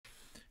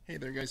Hey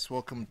there guys,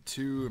 welcome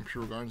to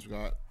Imperial Gardens. We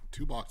got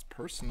 2-box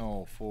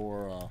personal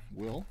for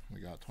Will.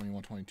 We got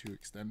 21-22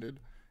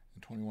 extended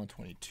and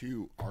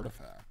 21-22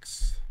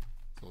 artifacts.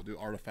 So we'll do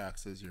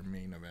artifacts as your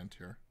main event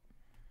here.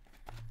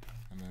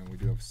 And then we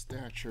do have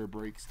stature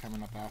breaks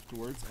coming up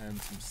afterwards and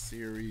some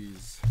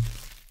series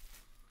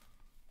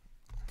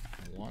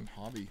 1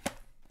 hobby.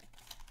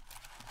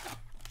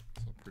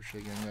 So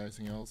appreciate you guys,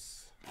 anything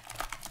else.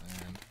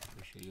 And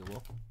appreciate you,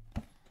 Will.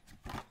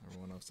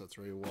 Everyone else that's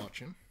already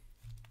watching.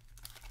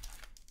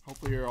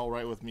 Hopefully you're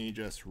alright with me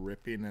just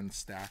ripping and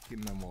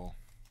stacking them all.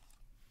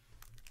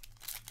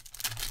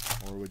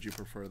 Or would you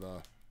prefer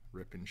the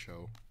rip and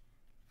show?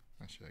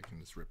 Actually, I can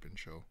just rip and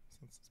show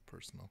since it's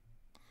personal.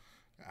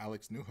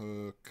 Alex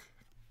Newhook.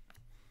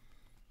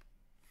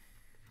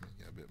 Make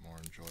it a bit more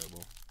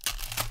enjoyable.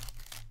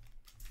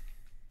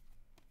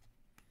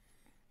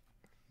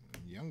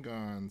 Young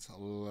Guns,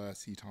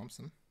 C.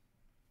 Thompson.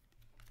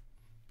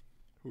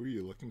 Who are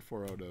you looking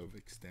for out of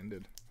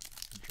extended?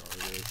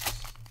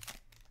 Jarvis.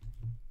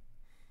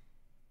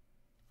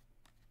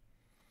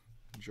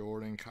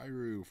 Jordan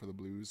Kyrou for the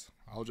Blues.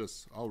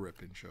 I'll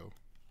rip and show.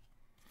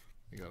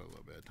 We got a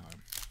little bit of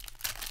time.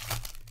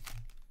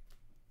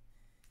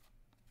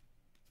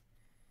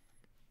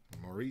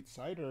 Moritz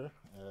Seider,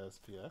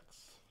 SPX.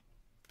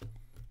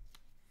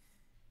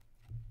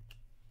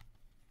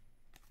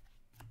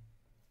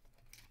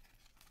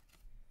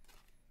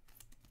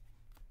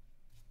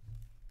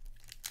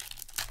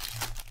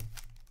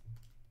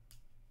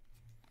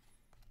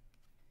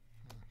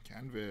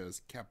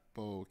 Canvas,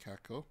 Capo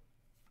Caco.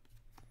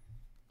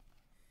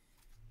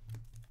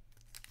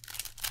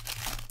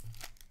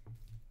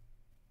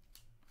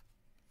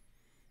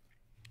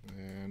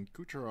 And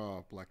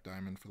Kucherov, Black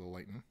Diamond for the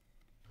Lightning.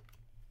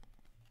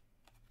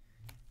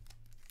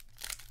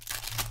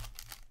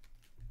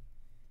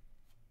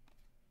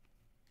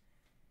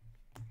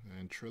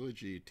 And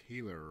Trilogy,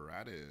 Taylor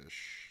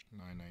Radish,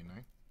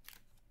 999.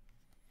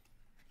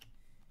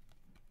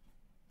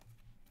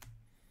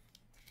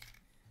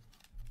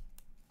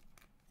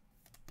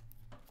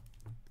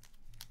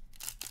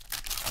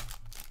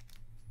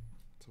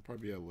 So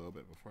probably be a little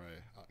bit before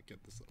I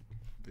get this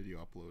video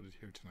uploaded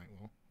here tonight,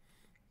 Will.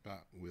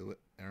 Got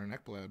Aaron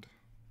Ekblad.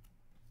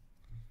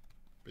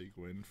 Big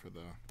win for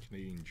the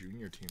Canadian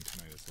junior team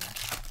tonight as well.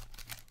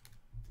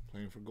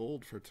 Playing for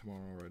gold for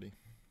tomorrow already.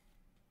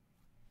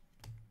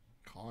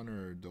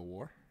 Connor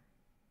DeWar.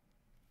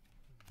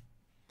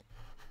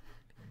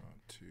 Not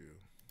two.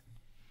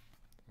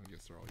 I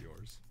guess they're all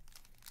yours.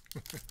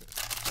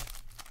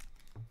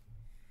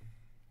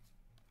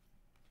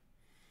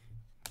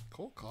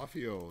 Cole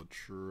Caulfield,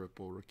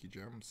 triple rookie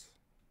gems.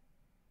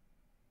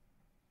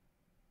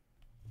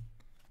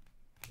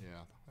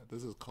 Yeah,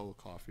 this is Cole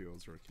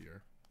Caulfield's rookie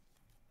year.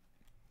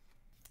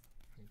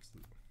 Thanks to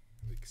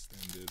the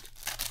extended.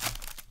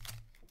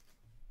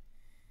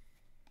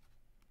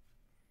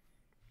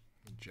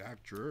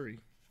 Jack Drury.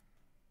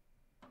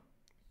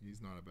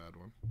 He's not a bad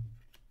one.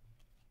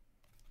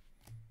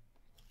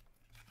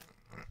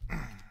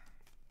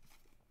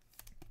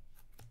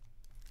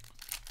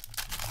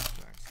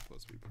 Jack's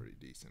supposed to be pretty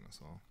decent as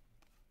well.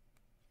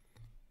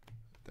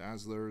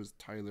 Dazzlers,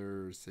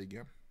 Tyler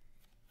Seguin.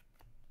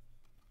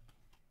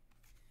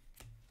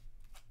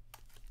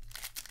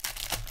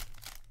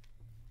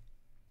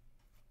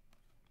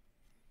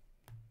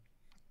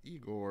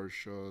 Igor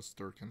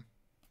Shesterkin.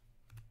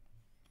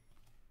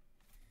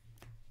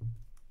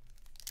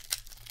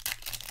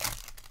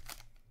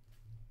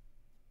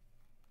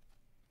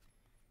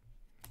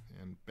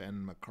 And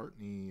Ben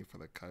McCartney for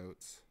the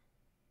Coyotes.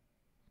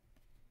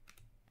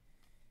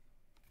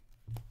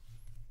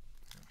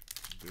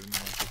 Doing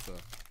like it's a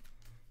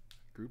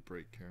group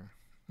break here.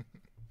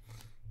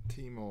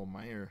 Timo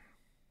Meyer.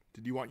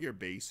 Did you want your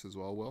base as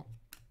well, Will?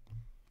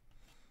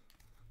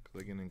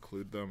 Because I can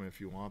include them if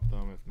you want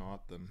them. If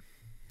not, then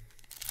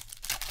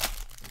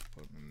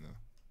put them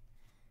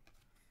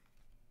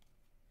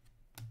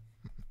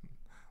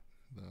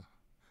in the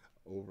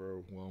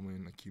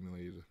overwhelming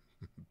accumulated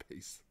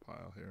base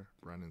pile here.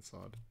 Brandon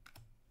Saad.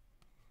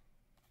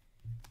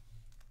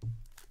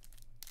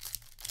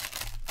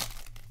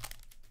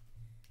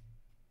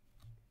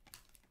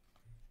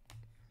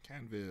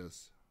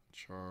 Canvas,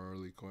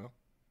 Charlie Coyle.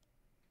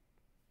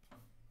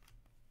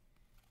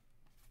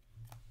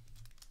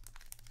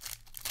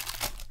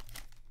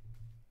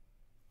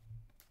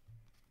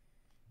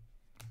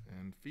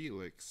 And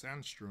Felix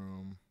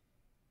Sandstrom.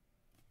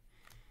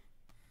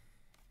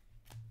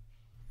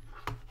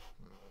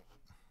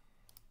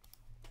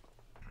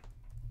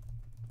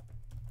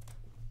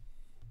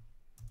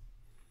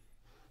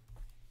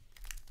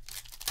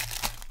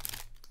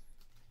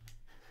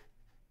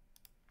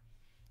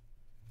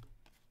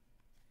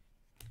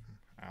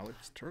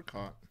 Alex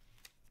Turcotte.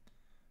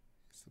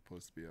 He's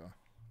supposed to be a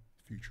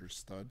future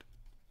stud.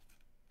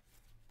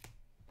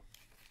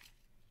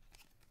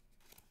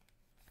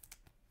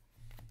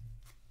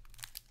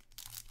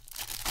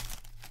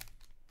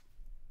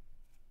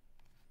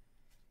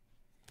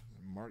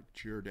 Mark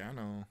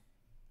Giordano.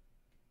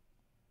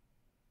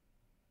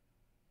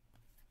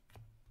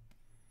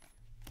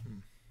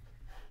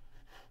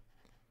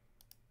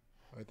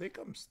 think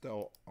I'm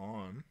still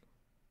on.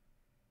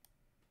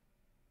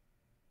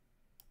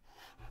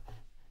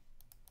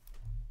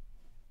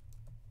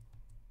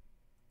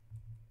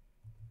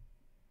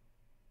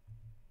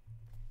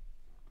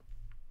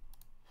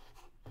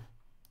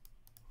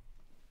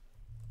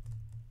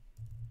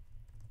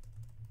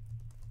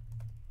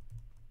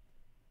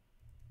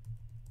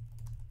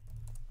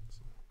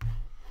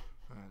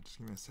 Just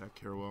give me a sec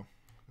here, Will.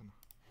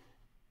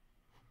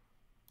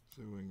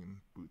 So we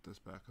can boot this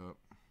back up.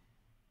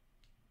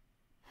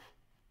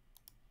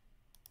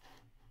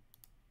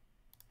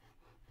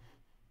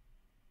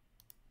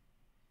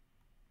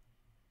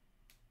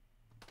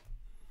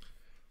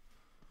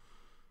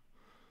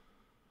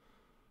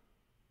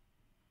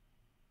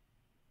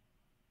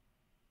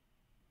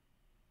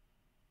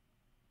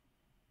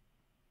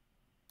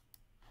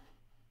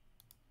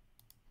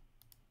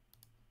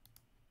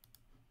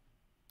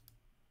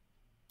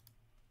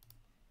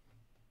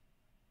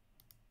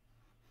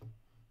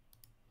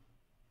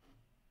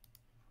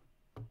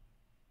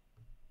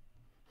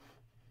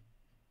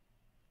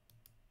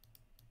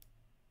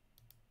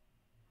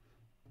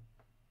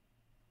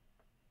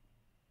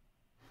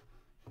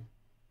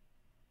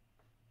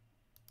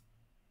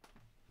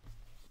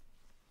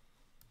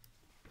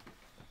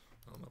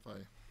 I don't know if I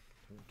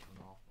turn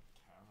off the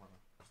camera.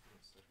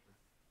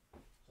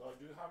 So I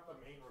do have the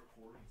main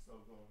recording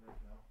still going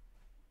right now.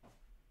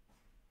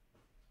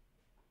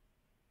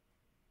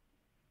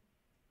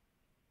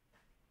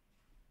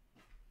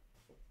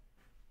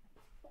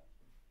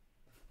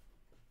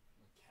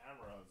 The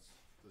camera's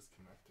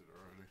disconnected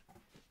already.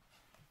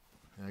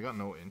 And I got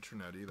no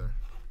internet either.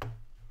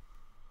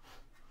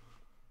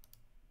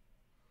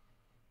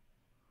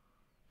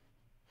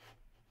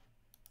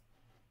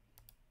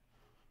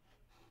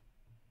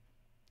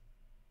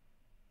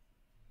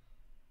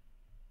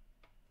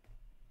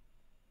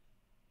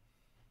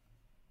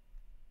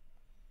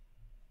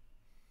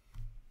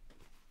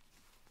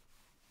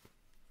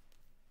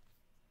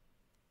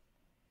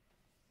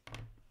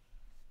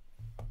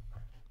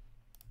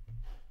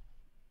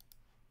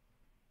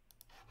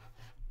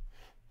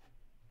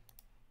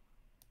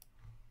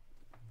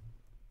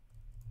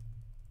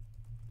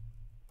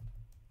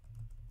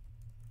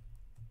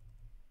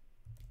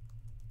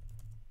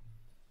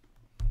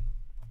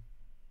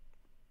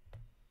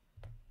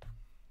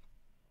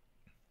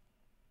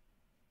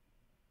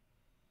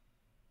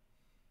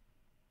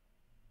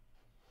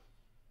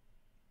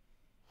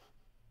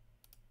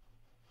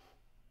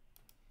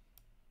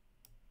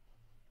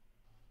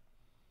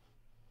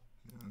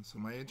 So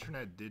my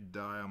internet did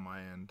die on my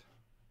end.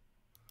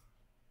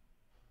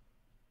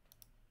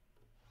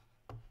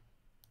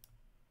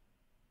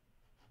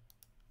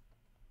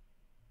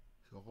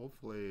 So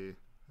hopefully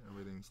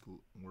everything's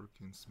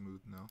working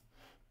smooth now.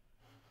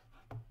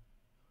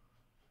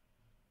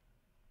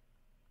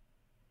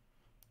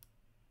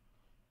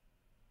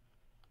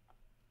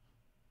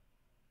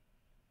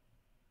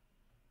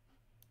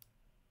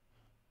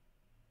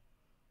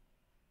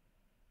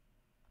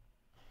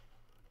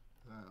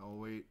 I'll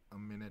wait a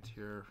minute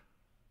here.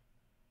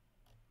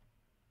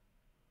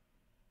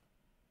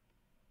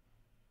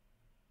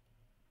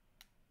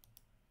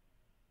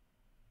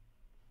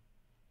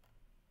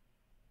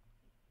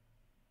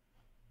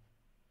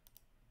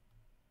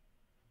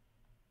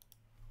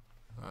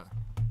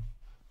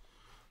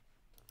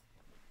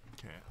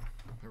 Okay,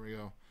 there we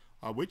go.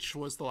 Which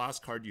was the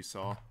last card you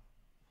saw?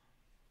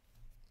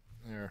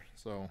 There,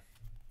 so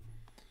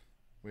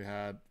we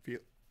got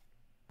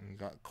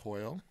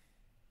Coyle,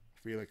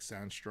 Felix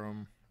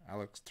Sandstrom,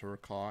 Alex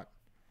Turcotte,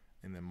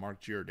 and then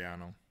Mark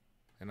Giordano.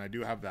 And I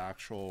do have the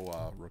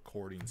actual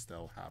recording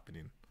still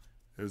happening.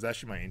 It was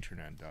actually my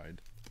internet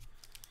died.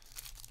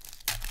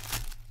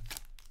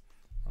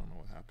 I don't know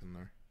what happened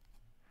there.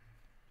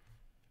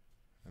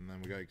 And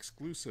then we got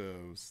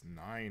exclusives,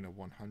 9 of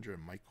 100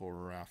 Michael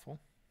Raffle.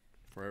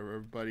 For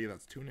everybody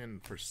that's tuning in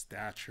for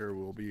Stature,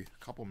 we'll be a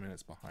couple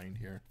minutes behind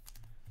here.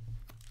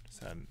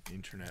 Just had an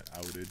internet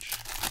outage.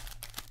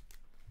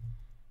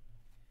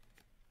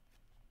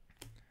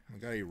 We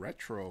got a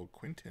retro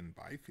Quinton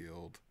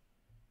Byfield.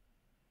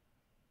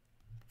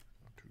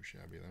 Not too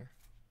shabby there.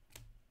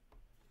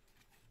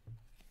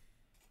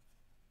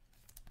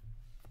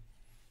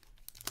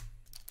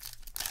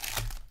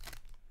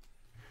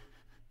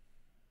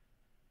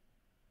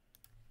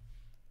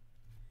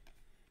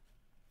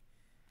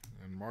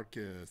 And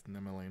Marcus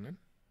Nemelainen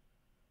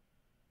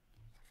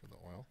for the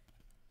oil.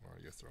 Or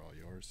I guess they're all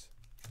yours.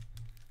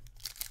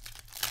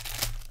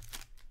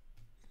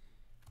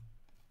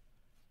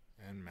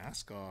 And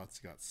mascots,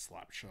 got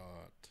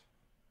Slapshot.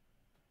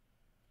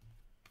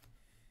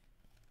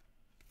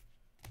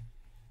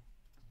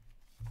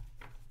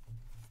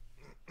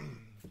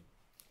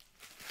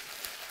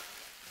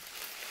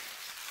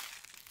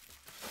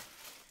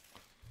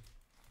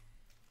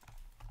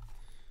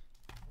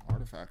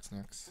 Artifacts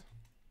next.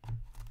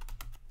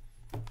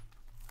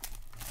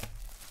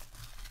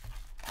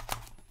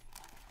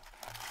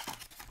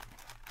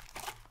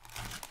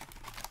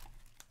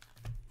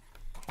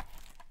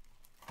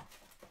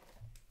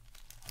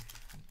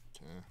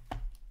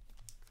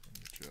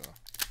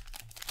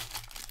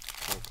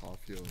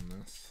 feeling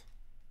this.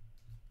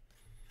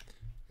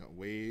 Got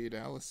Wade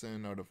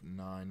Allison out of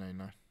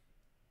 999.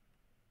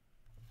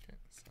 Okay,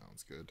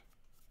 sounds good.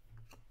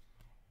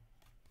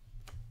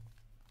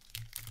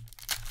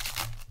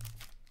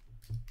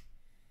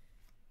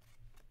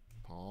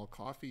 Paul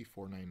Coffey,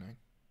 499.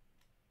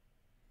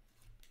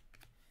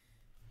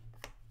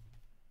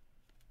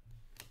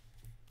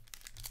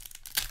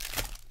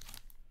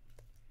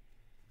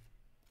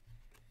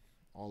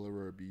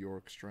 Oliver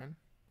Bjorkstrand,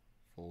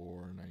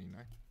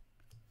 499.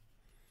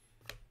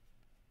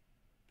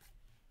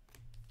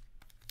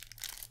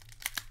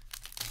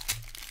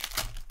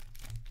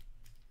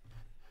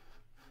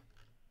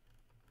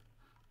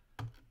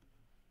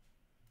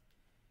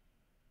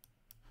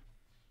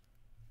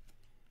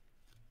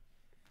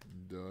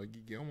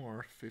 Dougie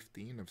Gilmore,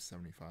 15 of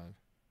 75.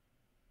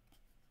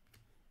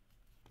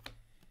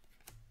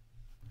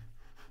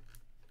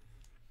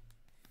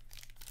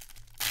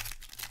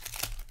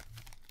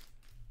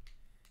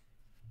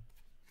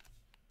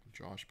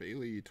 Josh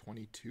Bailey,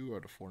 22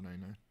 out of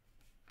 499.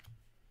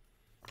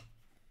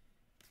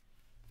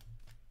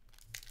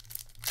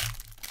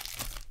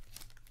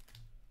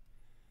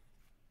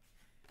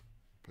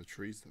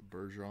 Patrice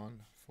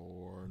Bergeron,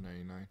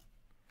 499.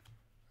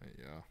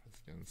 Yeah, it's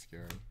getting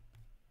scary.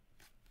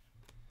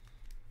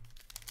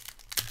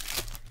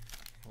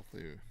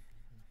 Hopefully,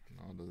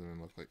 no, it doesn't even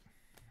look like.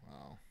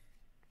 Wow.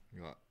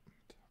 We got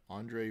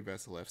Andrei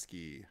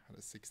Vasilevsky at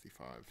a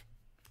 65.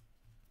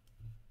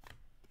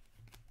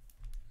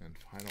 And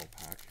final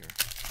pack here.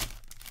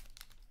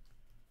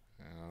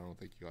 And I don't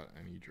think you got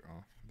any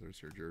draw.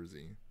 There's your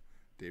jersey.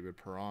 David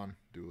Perron,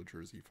 dual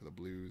jersey for the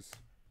Blues.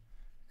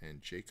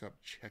 And Jacob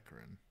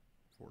Chekrin,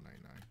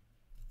 499.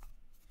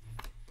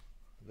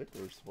 I think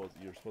you're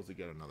supposed to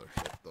get another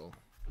hit though.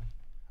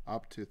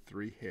 Up to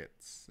 3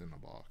 hits in the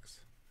box.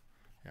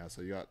 Yeah,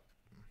 so you got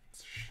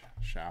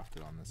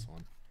shafted on this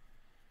one.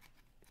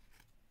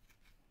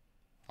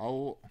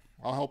 I'll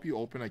help you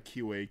open a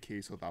QA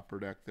case with Upper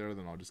Deck there,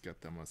 then I'll just get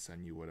them to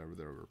send you whatever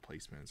their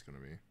replacement is going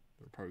to be.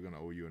 They're probably going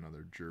to owe you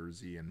another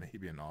jersey and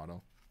maybe an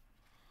auto.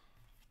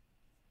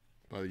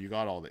 But you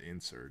got all the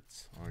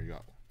inserts. Or you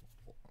got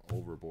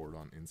overboard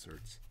on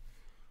inserts.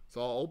 So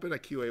I'll open a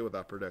QA with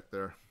Upper Deck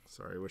there.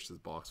 Sorry, I wish this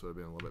box would have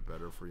been a little bit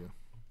better for you.